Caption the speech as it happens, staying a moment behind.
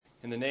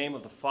In the name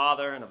of the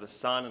Father, and of the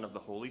Son, and of the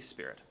Holy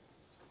Spirit.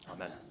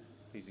 Amen.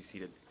 Please be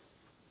seated.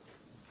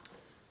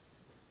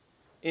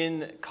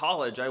 In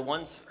college, I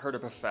once heard a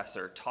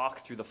professor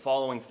talk through the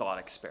following thought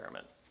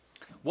experiment.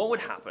 What would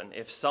happen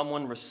if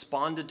someone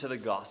responded to the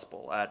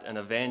gospel at an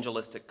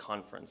evangelistic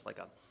conference, like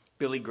a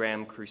Billy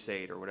Graham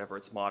crusade or whatever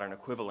its modern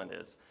equivalent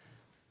is,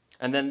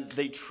 and then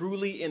they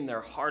truly in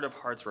their heart of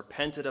hearts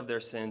repented of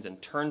their sins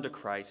and turned to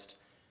Christ,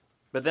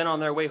 but then on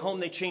their way home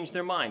they changed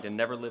their mind and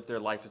never lived their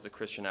life as a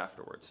Christian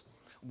afterwards?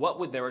 What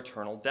would their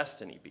eternal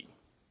destiny be?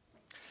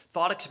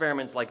 Thought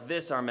experiments like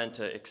this are meant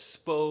to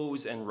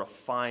expose and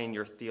refine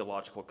your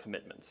theological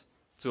commitments.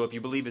 So if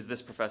you believe, as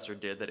this professor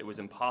did, that it was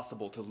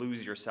impossible to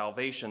lose your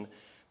salvation,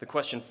 the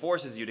question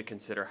forces you to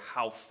consider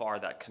how far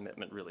that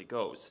commitment really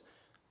goes.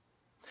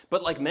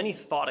 But like many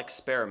thought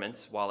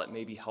experiments, while it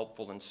may be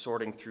helpful in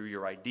sorting through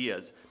your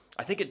ideas,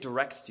 I think it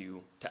directs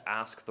you to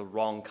ask the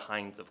wrong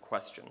kinds of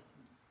question.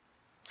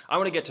 I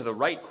want to get to the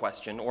right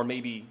question, or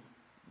maybe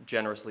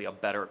generously a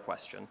better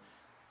question,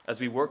 as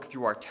we work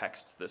through our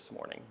texts this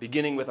morning,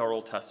 beginning with our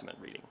Old Testament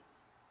reading.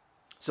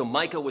 So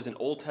Micah was an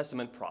Old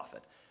Testament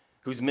prophet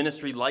whose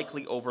ministry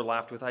likely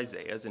overlapped with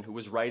Isaiah's and who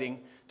was writing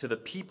to the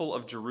people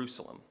of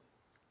Jerusalem.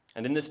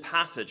 And in this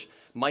passage,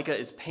 Micah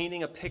is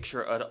painting a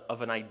picture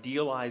of an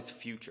idealized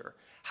future,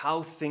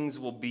 how things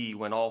will be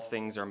when all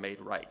things are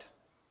made right.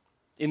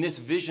 In this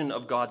vision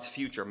of God's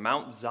future,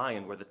 Mount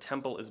Zion, where the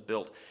temple is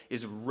built,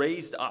 is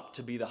raised up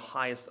to be the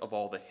highest of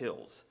all the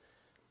hills.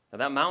 Now,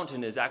 that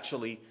mountain is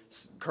actually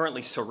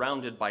currently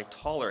surrounded by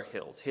taller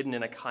hills, hidden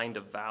in a kind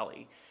of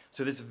valley.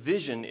 So this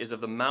vision is of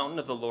the mountain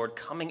of the Lord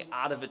coming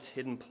out of its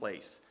hidden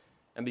place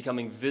and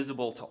becoming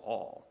visible to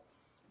all.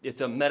 It's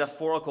a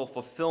metaphorical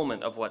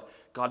fulfillment of what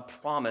God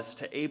promised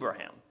to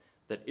Abraham,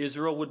 that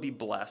Israel would be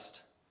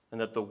blessed and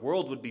that the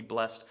world would be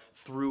blessed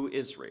through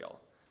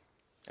Israel.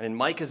 And in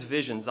Micah's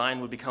vision, Zion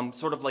would become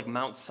sort of like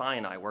Mount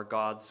Sinai, where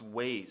God's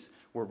ways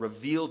were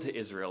revealed to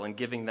Israel and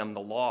giving them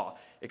the law,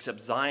 except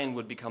Zion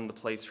would become the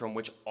place from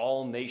which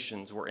all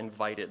nations were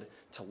invited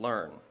to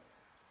learn.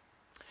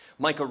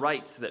 Micah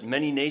writes that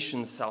many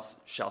nations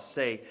shall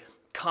say,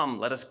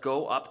 "Come, let us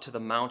go up to the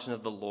mountain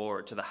of the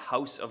Lord, to the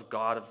house of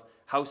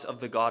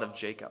the God of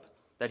Jacob,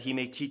 that he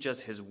may teach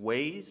us his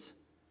ways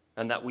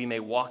and that we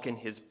may walk in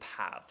his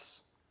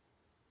paths."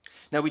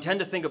 Now, we tend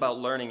to think about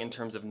learning in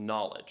terms of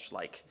knowledge,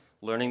 like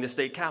learning the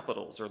state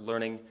capitals or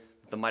learning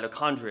the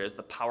mitochondria as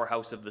the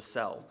powerhouse of the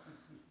cell.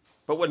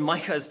 But what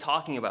Micah is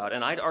talking about,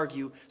 and I'd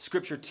argue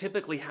Scripture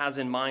typically has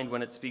in mind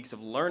when it speaks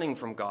of learning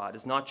from God,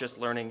 is not just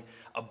learning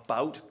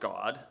about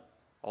God,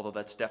 although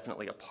that's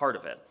definitely a part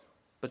of it,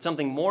 but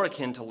something more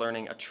akin to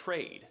learning a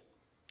trade.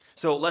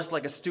 So less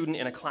like a student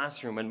in a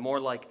classroom and more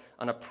like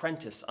an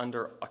apprentice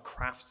under a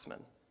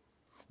craftsman.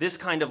 This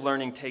kind of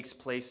learning takes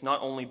place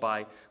not only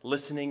by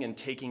listening and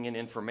taking in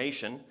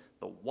information,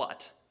 the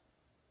what,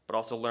 but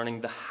also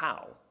learning the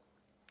how.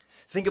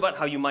 Think about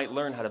how you might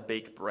learn how to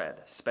bake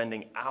bread,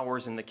 spending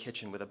hours in the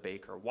kitchen with a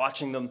baker,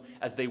 watching them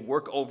as they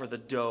work over the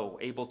dough,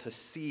 able to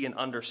see and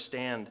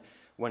understand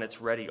when it's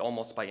ready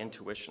almost by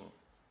intuition.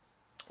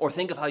 Or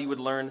think of how you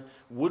would learn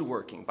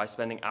woodworking by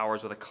spending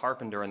hours with a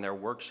carpenter in their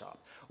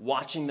workshop,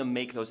 watching them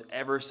make those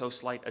ever so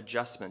slight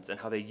adjustments and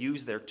how they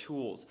use their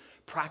tools,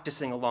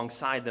 practicing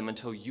alongside them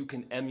until you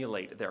can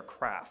emulate their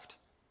craft.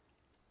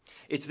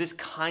 It's this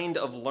kind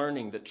of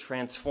learning that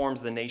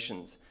transforms the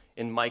nations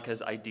in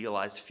Micah's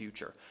idealized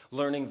future,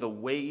 learning the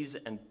ways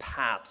and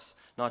paths,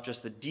 not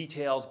just the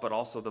details, but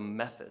also the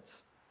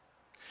methods.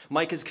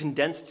 Micah's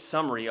condensed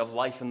summary of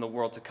life in the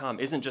world to come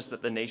isn't just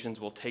that the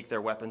nations will take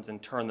their weapons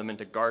and turn them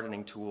into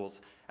gardening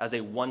tools as a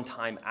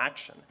one-time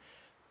action,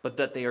 but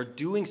that they are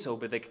doing so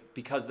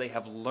because they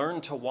have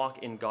learned to walk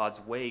in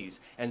God's ways,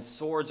 and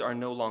swords are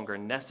no longer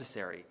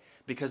necessary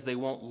because they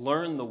won't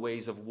learn the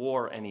ways of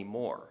war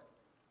anymore.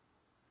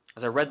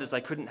 As I read this,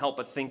 I couldn't help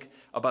but think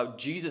about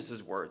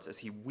Jesus' words as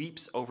he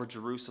weeps over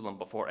Jerusalem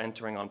before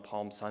entering on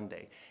Palm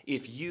Sunday.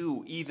 If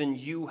you, even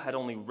you, had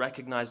only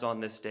recognized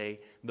on this day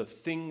the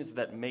things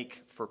that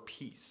make for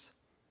peace.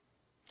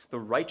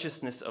 The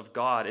righteousness of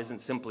God isn't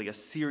simply a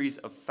series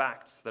of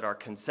facts that are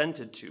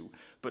consented to,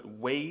 but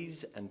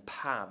ways and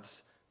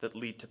paths that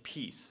lead to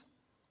peace.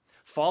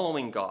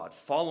 Following God,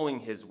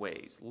 following his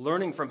ways,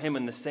 learning from him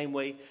in the same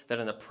way that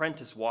an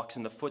apprentice walks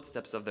in the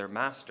footsteps of their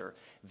master,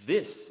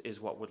 this is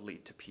what would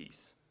lead to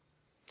peace.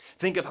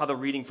 Think of how the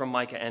reading from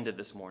Micah ended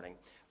this morning.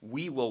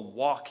 We will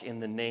walk in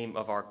the name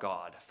of our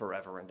God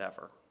forever and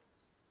ever.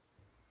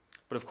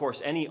 But of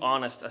course, any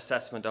honest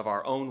assessment of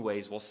our own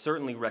ways will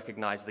certainly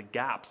recognize the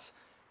gaps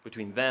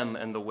between them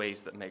and the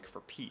ways that make for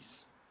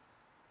peace.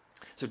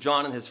 So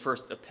John in his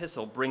first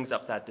epistle brings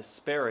up that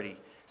disparity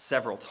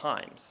several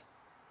times.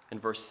 In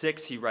verse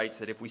 6, he writes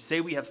that if we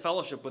say we have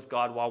fellowship with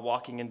God while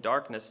walking in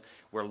darkness,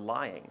 we're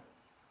lying.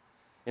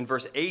 In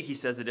verse 8, he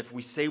says that if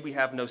we say we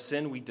have no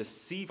sin, we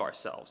deceive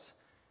ourselves.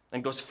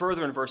 And goes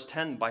further in verse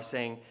 10 by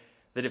saying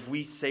that if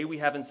we say we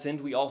haven't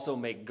sinned, we also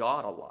make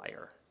God a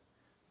liar.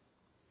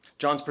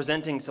 John's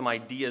presenting some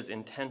ideas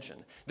in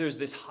tension. There's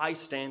this high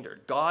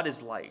standard. God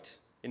is light.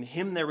 In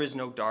him there is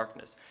no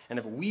darkness. And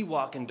if we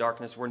walk in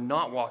darkness, we're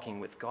not walking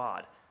with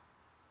God.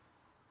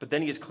 But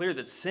then he is clear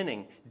that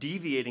sinning,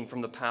 deviating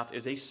from the path,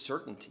 is a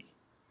certainty.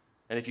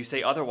 And if you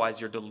say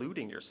otherwise, you're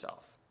deluding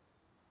yourself.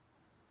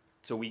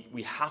 So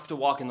we have to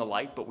walk in the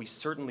light, but we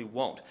certainly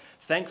won't.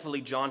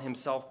 Thankfully, John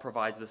himself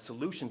provides the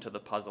solution to the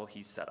puzzle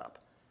he's set up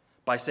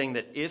by saying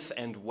that if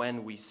and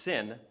when we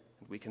sin,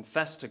 we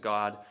confess to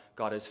God,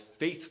 God is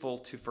faithful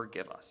to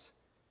forgive us.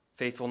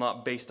 Faithful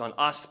not based on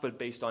us, but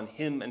based on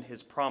him and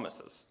his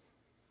promises.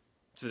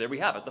 So there we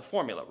have it, the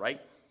formula,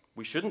 right?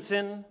 We shouldn't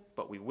sin,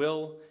 but we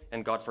will,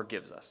 and God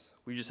forgives us.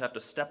 We just have to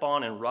step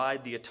on and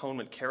ride the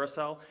atonement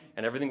carousel,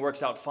 and everything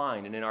works out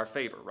fine and in our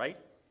favor, right?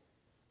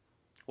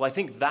 Well, I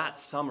think that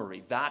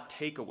summary, that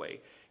takeaway,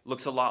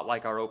 looks a lot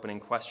like our opening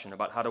question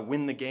about how to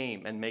win the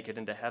game and make it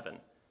into heaven.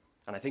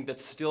 And I think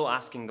that's still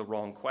asking the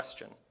wrong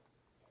question.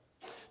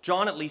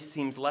 John at least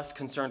seems less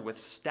concerned with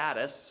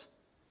status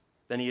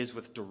than he is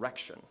with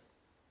direction.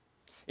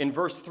 In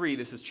verse 3,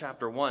 this is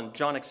chapter 1,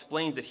 John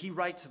explains that he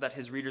writes so that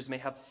his readers may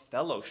have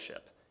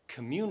fellowship,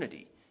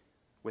 community,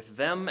 with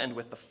them and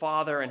with the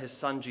Father and his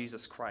Son,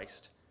 Jesus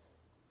Christ.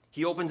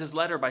 He opens his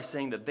letter by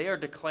saying that they are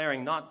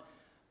declaring not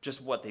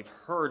just what they've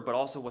heard, but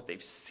also what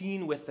they've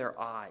seen with their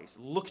eyes,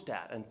 looked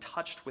at and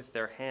touched with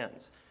their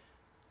hands.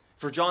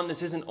 For John,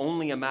 this isn't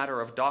only a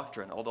matter of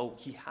doctrine, although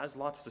he has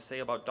lots to say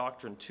about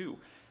doctrine too,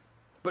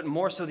 but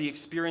more so the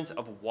experience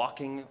of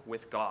walking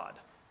with God.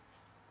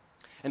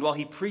 And while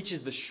he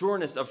preaches the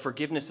sureness of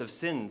forgiveness of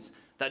sins,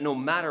 that no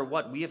matter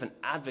what, we have an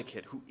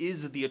advocate who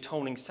is the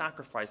atoning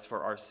sacrifice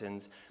for our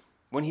sins,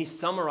 when he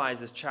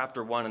summarizes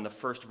chapter 1 and the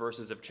first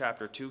verses of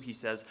chapter 2, he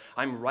says,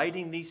 I'm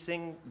writing these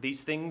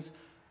things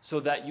so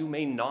that you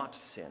may not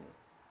sin.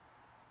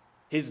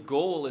 His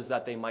goal is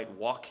that they might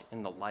walk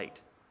in the light.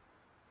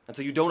 And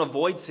so you don't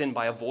avoid sin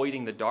by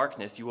avoiding the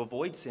darkness. You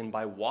avoid sin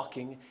by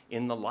walking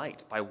in the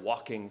light, by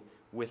walking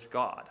with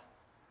God.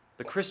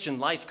 The Christian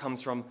life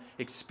comes from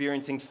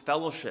experiencing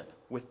fellowship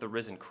with the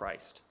risen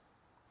Christ.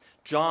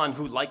 John,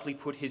 who likely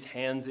put his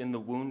hands in the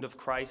wound of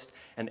Christ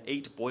and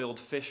ate boiled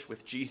fish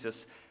with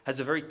Jesus, has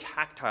a very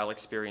tactile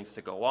experience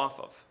to go off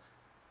of.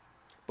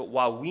 But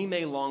while we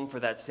may long for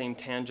that same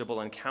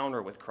tangible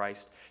encounter with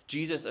Christ,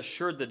 Jesus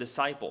assured the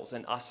disciples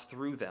and us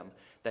through them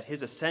that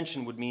his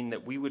ascension would mean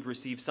that we would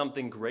receive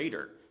something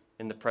greater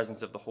in the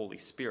presence of the Holy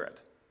Spirit.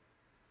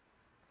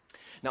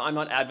 Now, I'm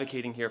not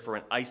advocating here for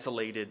an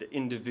isolated,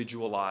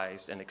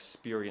 individualized, and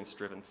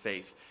experience-driven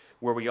faith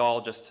where we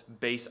all just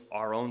base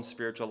our own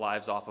spiritual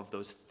lives off of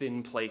those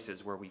thin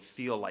places where we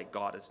feel like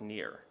God is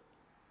near,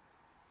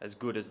 as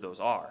good as those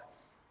are.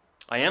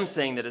 I am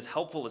saying that as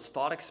helpful as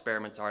thought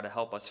experiments are to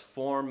help us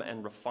form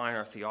and refine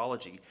our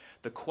theology,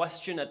 the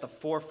question at the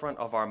forefront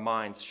of our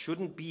minds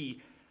shouldn't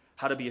be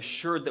how to be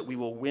assured that we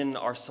will win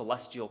our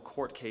celestial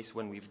court case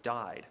when we've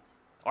died.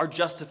 Our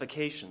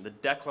justification, the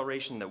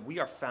declaration that we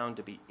are found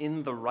to be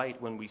in the right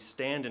when we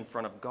stand in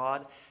front of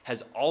God,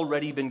 has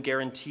already been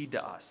guaranteed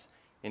to us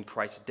in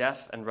Christ's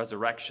death and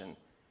resurrection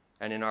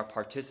and in our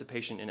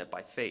participation in it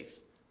by faith.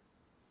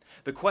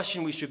 The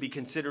question we should be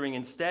considering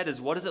instead is,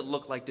 what does it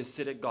look like to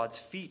sit at God's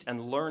feet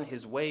and learn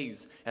his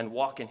ways and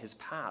walk in his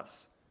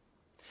paths?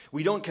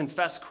 We don't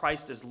confess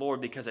Christ as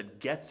Lord because it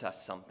gets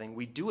us something.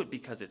 We do it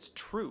because it's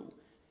true.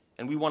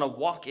 And we want to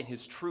walk in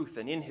his truth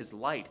and in his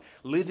light,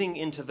 living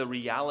into the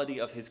reality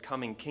of his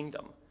coming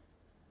kingdom.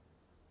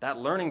 That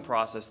learning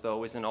process,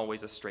 though, isn't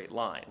always a straight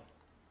line.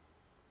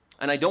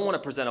 And I don't want to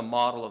present a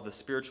model of the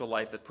spiritual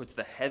life that puts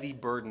the heavy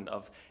burden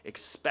of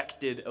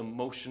expected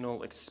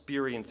emotional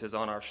experiences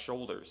on our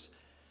shoulders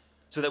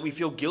so that we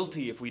feel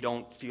guilty if we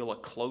don't feel a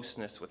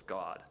closeness with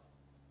God,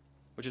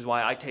 which is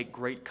why I take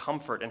great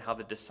comfort in how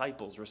the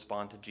disciples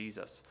respond to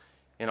Jesus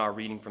in our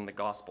reading from the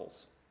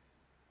Gospels.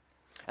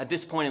 At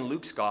this point in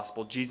Luke's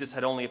Gospel, Jesus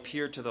had only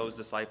appeared to those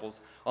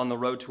disciples on the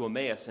road to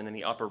Emmaus and in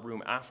the upper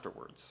room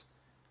afterwards.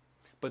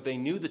 But they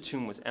knew the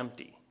tomb was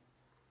empty.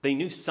 They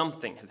knew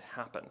something had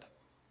happened.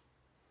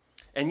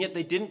 And yet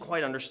they didn't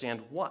quite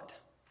understand what.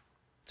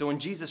 So when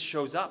Jesus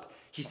shows up,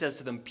 he says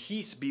to them,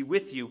 "Peace be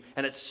with you,"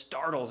 and it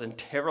startles and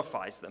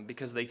terrifies them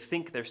because they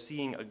think they're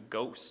seeing a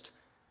ghost.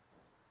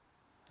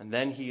 And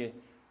then he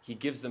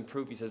gives them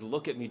proof. He says,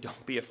 "Look at me,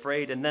 don't be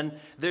afraid." And then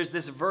there's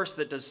this verse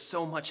that does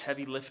so much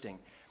heavy lifting.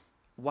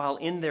 While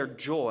in their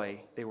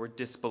joy, they were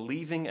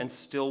disbelieving and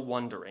still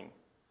wondering,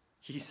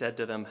 he said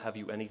to them, "Have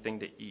you anything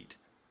to eat?"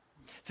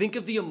 Think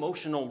of the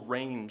emotional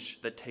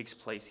range that takes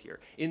place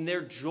here. In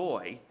their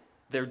joy,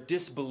 they're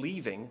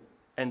disbelieving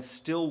and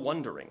still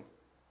wondering.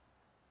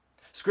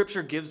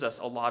 Scripture gives us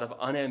a lot of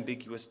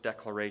unambiguous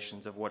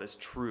declarations of what is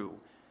true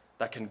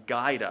that can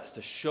guide us,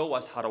 to show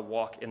us how to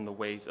walk in the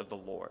ways of the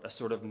Lord, a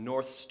sort of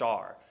North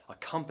Star, a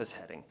compass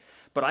heading.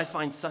 But I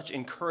find such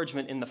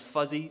encouragement in the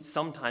fuzzy,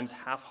 sometimes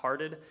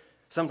half-hearted,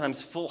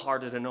 sometimes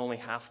full-hearted and only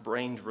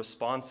half-brained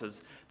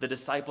responses the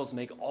disciples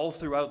make all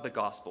throughout the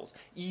Gospels,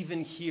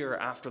 even here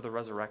after the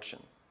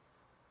resurrection.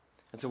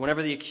 And so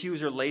whenever the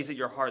accuser lays at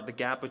your heart the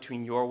gap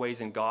between your ways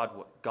and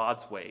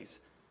God's ways,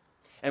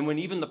 and when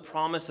even the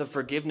promise of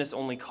forgiveness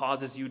only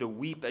causes you to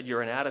weep at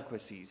your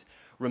inadequacies,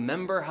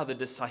 remember how the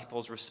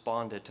disciples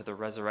responded to the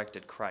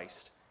resurrected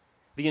Christ.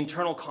 The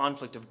internal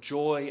conflict of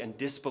joy and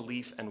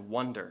disbelief and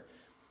wonder.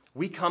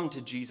 We come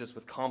to Jesus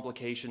with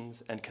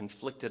complications and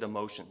conflicted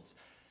emotions,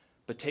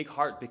 but take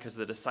heart because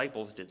the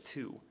disciples did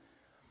too.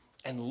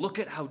 And look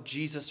at how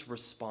Jesus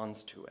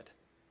responds to it.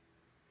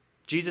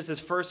 Jesus'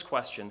 first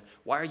question,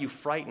 why are you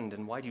frightened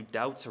and why do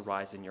doubts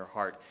arise in your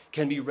heart,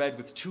 can be read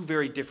with two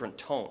very different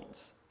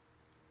tones.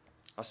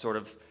 A sort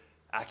of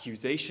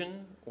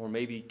accusation or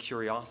maybe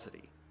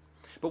curiosity.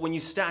 But when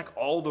you stack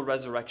all the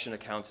resurrection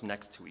accounts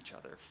next to each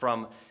other,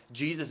 from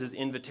Jesus'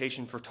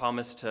 invitation for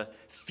Thomas to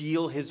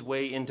feel his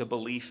way into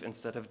belief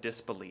instead of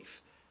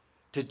disbelief,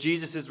 to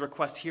Jesus'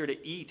 request here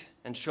to eat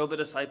and show the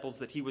disciples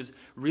that he was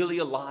really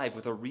alive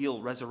with a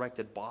real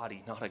resurrected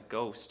body, not a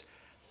ghost,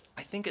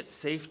 I think it's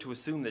safe to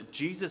assume that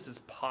Jesus'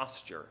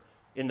 posture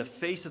in the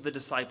face of the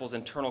disciples'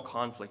 internal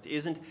conflict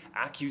isn't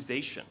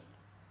accusation,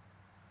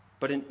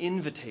 but an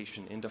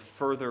invitation into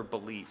further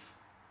belief.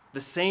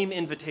 The same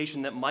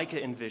invitation that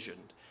Micah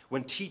envisioned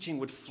when teaching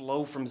would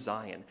flow from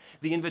Zion.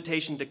 The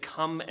invitation to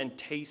come and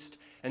taste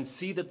and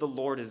see that the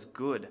Lord is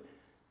good,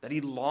 that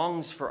he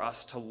longs for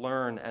us to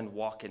learn and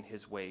walk in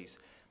his ways,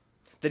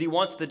 that he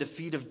wants the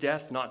defeat of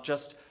death not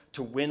just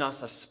to win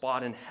us a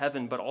spot in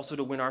heaven, but also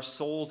to win our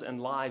souls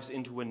and lives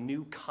into a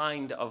new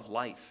kind of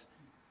life.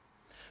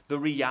 The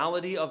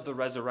reality of the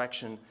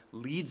resurrection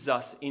leads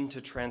us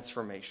into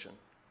transformation.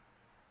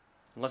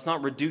 And let's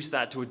not reduce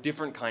that to a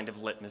different kind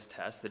of litmus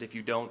test, that if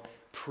you don't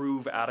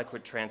prove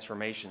adequate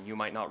transformation, you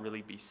might not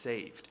really be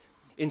saved.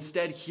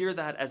 Instead, hear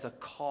that as a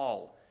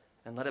call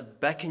and let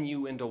it beckon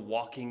you into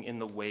walking in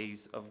the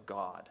ways of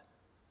God.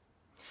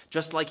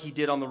 Just like he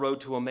did on the road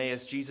to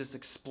Emmaus, Jesus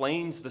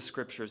explains the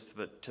scriptures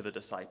to the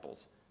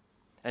disciples.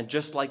 And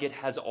just like it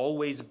has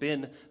always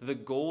been, the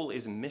goal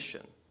is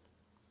mission.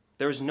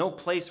 There is no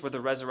place where the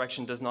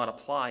resurrection does not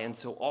apply, and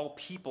so all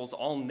peoples,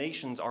 all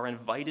nations are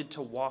invited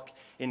to walk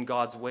in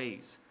God's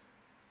ways,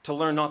 to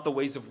learn not the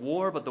ways of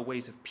war, but the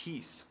ways of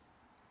peace.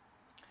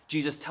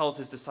 Jesus tells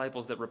his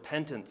disciples that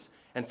repentance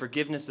and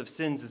forgiveness of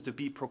sins is to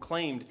be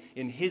proclaimed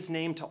in his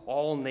name to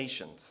all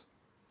nations.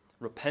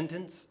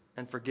 Repentance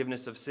and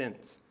forgiveness of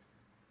sins.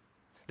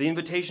 The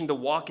invitation to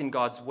walk in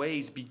God's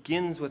ways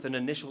begins with an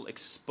initial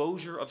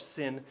exposure of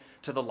sin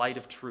to the light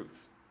of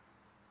truth.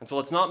 And so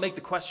let's not make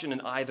the question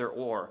an either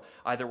or.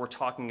 Either we're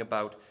talking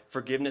about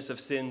forgiveness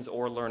of sins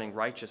or learning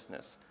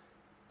righteousness.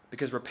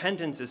 Because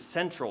repentance is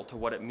central to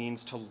what it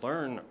means to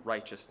learn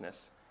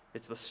righteousness.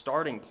 It's the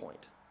starting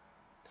point.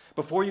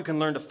 Before you can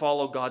learn to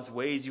follow God's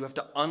ways, you have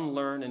to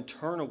unlearn and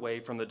turn away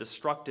from the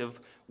destructive,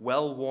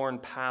 well-worn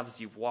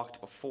paths you've walked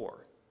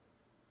before.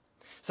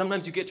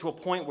 Sometimes you get to a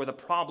point where the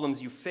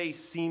problems you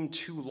face seem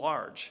too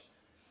large,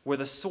 where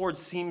the sword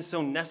seems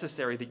so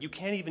necessary that you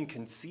can't even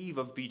conceive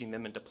of beating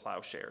them into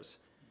plowshares,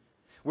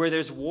 where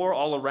there's war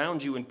all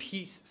around you and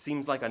peace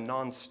seems like a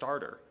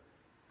non-starter.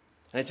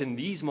 And it's in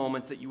these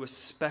moments that you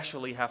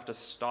especially have to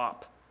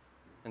stop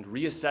and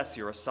reassess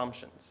your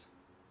assumptions.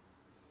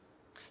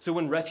 So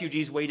when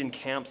refugees wait in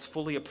camps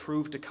fully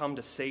approved to come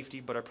to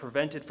safety but are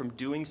prevented from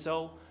doing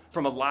so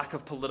from a lack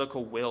of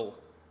political will,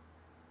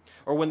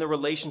 or when the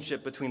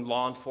relationship between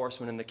law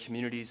enforcement and the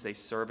communities they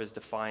serve is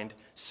defined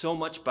so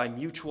much by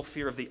mutual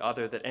fear of the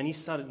other that any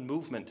sudden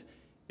movement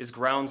is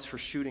grounds for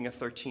shooting a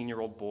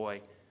 13-year-old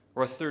boy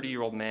or a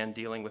 30-year-old man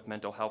dealing with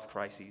mental health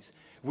crises,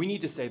 we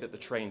need to say that the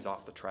train's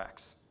off the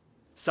tracks.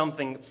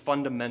 Something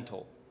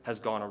fundamental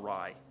has gone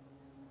awry.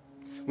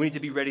 We need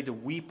to be ready to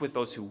weep with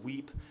those who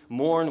weep,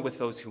 mourn with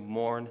those who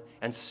mourn,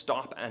 and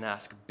stop and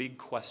ask big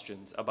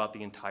questions about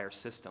the entire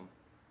system.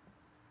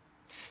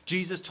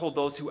 Jesus told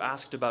those who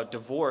asked about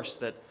divorce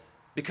that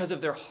because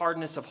of their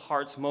hardness of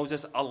hearts,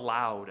 Moses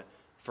allowed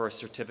for a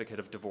certificate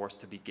of divorce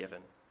to be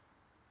given.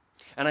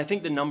 And I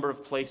think the number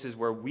of places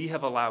where we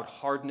have allowed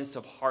hardness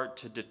of heart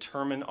to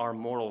determine our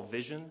moral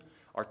vision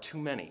are too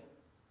many.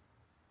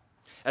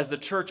 As the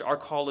church, our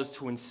call is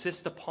to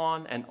insist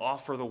upon and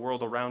offer the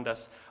world around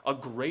us a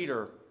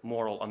greater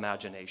moral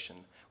imagination,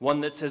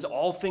 one that says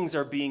all things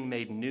are being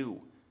made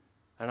new,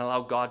 and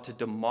allow God to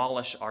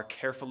demolish our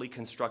carefully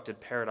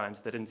constructed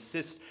paradigms that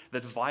insist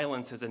that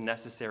violence is a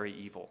necessary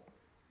evil.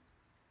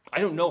 I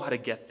don't know how to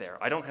get there.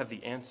 I don't have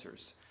the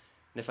answers.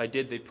 And if I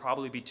did, they'd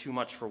probably be too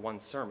much for one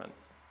sermon.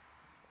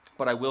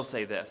 But I will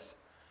say this.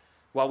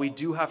 While we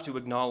do have to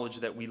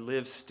acknowledge that we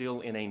live still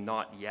in a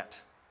not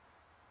yet,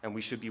 and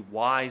we should be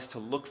wise to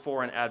look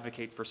for and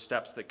advocate for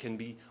steps that can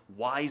be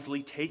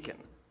wisely taken,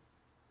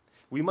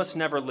 we must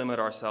never limit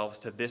ourselves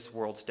to this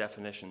world's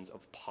definitions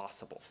of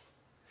possible.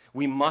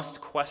 We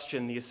must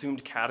question the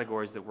assumed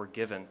categories that we're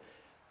given,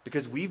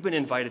 because we've been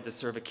invited to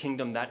serve a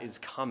kingdom that is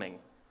coming,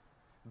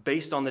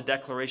 based on the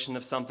declaration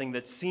of something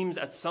that seems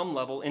at some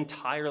level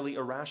entirely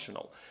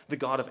irrational. The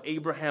God of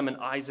Abraham and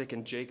Isaac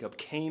and Jacob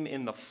came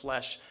in the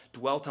flesh,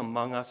 dwelt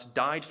among us,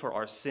 died for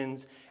our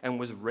sins, and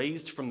was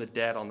raised from the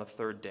dead on the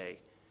third day.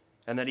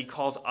 And that he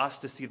calls us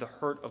to see the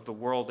hurt of the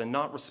world and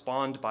not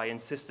respond by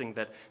insisting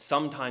that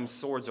sometimes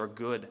swords are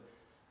good,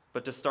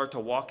 but to start to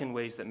walk in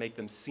ways that make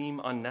them seem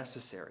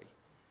unnecessary.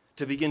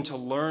 to begin to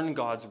learn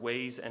God's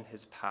ways and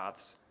his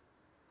paths.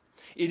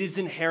 It is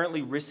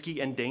inherently risky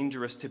and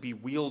dangerous to be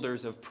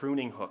wielders of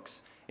pruning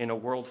hooks in a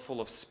world full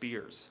of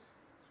spears.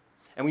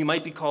 And we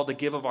might be called to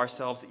give of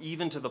ourselves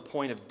even to the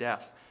point of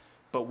death,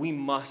 but we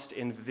must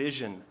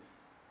envision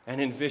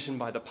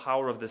by the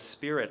power of the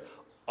Spirit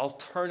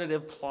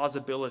alternative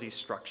plausibility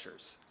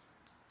structures,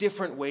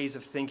 different ways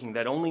of thinking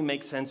that only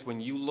make sense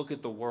when you look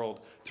at the world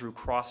through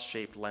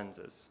cross-shaped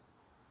lenses.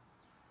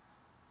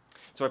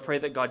 So I pray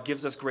that God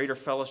gives us greater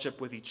fellowship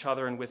with each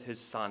other and with his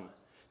Son,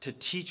 to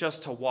teach us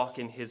to walk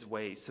in his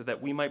ways, so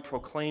that we might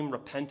proclaim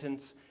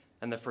repentance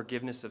and the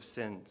forgiveness of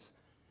sins,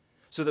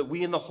 so that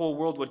we and the whole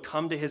world would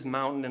come to his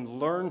mountain and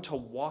learn to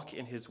walk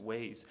in his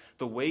ways,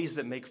 the ways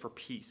that make for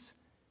peace.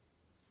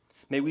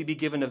 May we be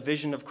given a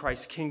vision of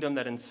Christ's kingdom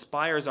that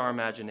inspires our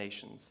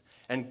imaginations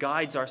and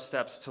guides our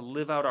steps to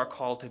live out our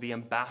call to be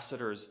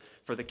ambassadors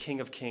for the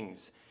King of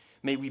Kings.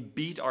 May we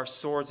beat our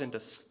swords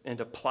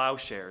into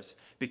plowshares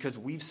because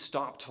we've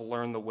stopped to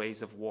learn the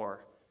ways of war.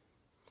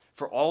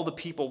 For all the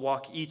people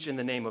walk each in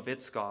the name of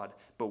its God,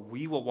 but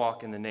we will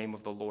walk in the name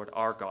of the Lord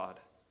our God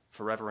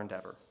forever and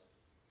ever.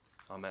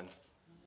 Amen.